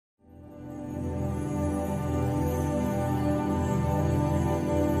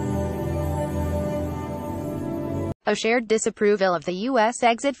A shared disapproval of the U.S.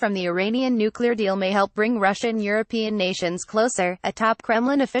 exit from the Iranian nuclear deal may help bring Russia and European nations closer, a top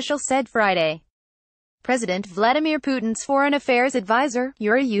Kremlin official said Friday. President Vladimir Putin's foreign affairs advisor,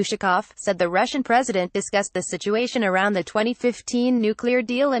 Yuri Ushakov, said the Russian president discussed the situation around the 2015 nuclear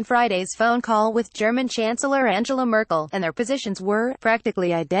deal in Friday's phone call with German Chancellor Angela Merkel, and their positions were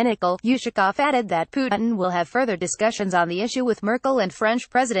practically identical. Ushakov added that Putin will have further discussions on the issue with Merkel and French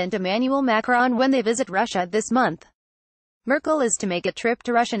President Emmanuel Macron when they visit Russia this month. Merkel is to make a trip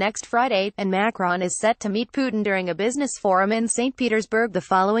to Russia next Friday, and Macron is set to meet Putin during a business forum in St. Petersburg the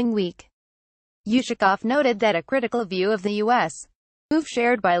following week. Ushakov noted that a critical view of the U.S. move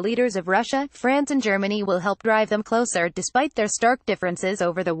shared by leaders of Russia, France and Germany will help drive them closer despite their stark differences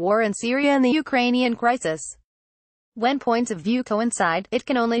over the war in Syria and the Ukrainian crisis. When points of view coincide, it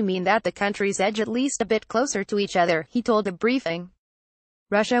can only mean that the countries edge at least a bit closer to each other, he told a briefing.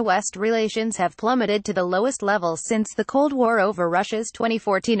 Russia-West relations have plummeted to the lowest levels since the Cold War over Russia's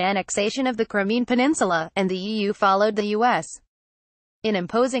 2014 annexation of the Crimean Peninsula, and the EU followed the U.S. in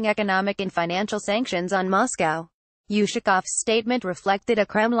imposing economic and financial sanctions on Moscow. Ushakov's statement reflected a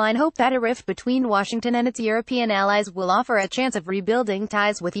Kremlin hope that a rift between Washington and its European allies will offer a chance of rebuilding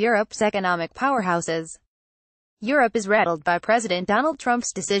ties with Europe's economic powerhouses. Europe is rattled by President Donald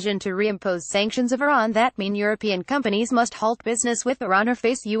Trump's decision to reimpose sanctions of Iran that mean European companies must halt business with Iran or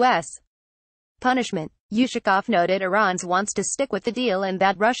face U.S. punishment. Ushakov noted Iran wants to stick with the deal and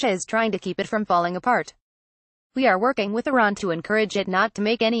that Russia is trying to keep it from falling apart. We are working with Iran to encourage it not to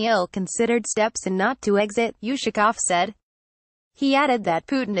make any ill-considered steps and not to exit, Ushakov said. He added that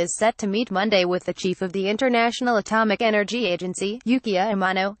Putin is set to meet Monday with the chief of the International Atomic Energy Agency, Yukiya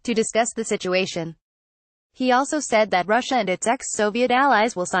Amano, to discuss the situation. He also said that Russia and its ex-Soviet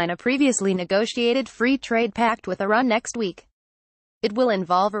allies will sign a previously negotiated free trade pact with Iran next week. It will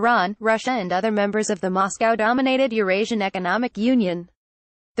involve Iran, Russia and other members of the Moscow-dominated Eurasian Economic Union.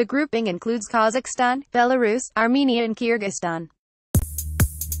 The grouping includes Kazakhstan, Belarus, Armenia and Kyrgyzstan.